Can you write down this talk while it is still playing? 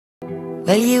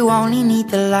Well, you only need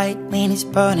the light when it's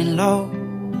burning low.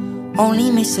 Only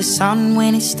miss the sun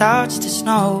when it starts to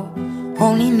snow.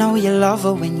 Only know you love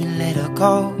her when you let her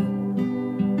go.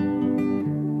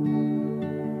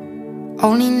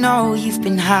 Only know you've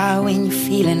been high when you're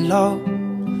feeling low.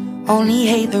 Only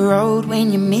hate the road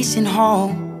when you're missing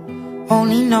home.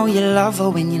 Only know you love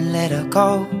her when you let her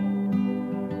go.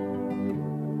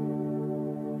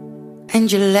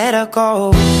 And you let her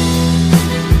go.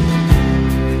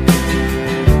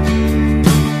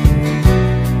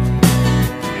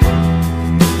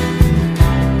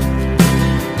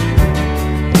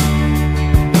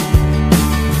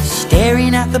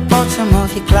 Staring at the bottom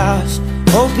of your glass,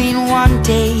 hoping one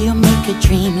day you'll make a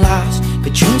dream last.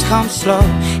 But dreams come slow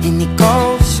and they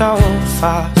go so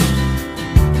fast.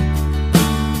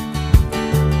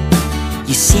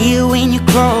 You see it when you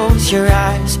close your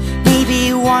eyes.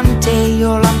 Maybe one day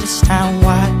you'll understand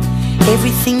why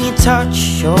everything you touch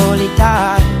surely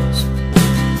dies.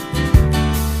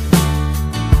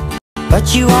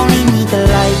 But you only need the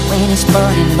light when it's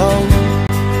burning low.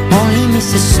 Only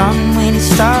miss the sun when it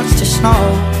starts to snow.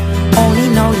 Only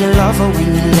know you love her when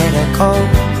you let her go.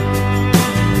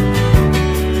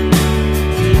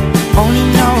 Only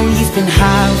know you've been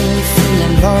high when you're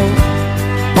feeling low.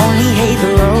 Only hate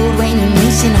the road when you're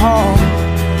missing home.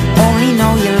 Only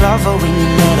know you love her when you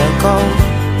let her go.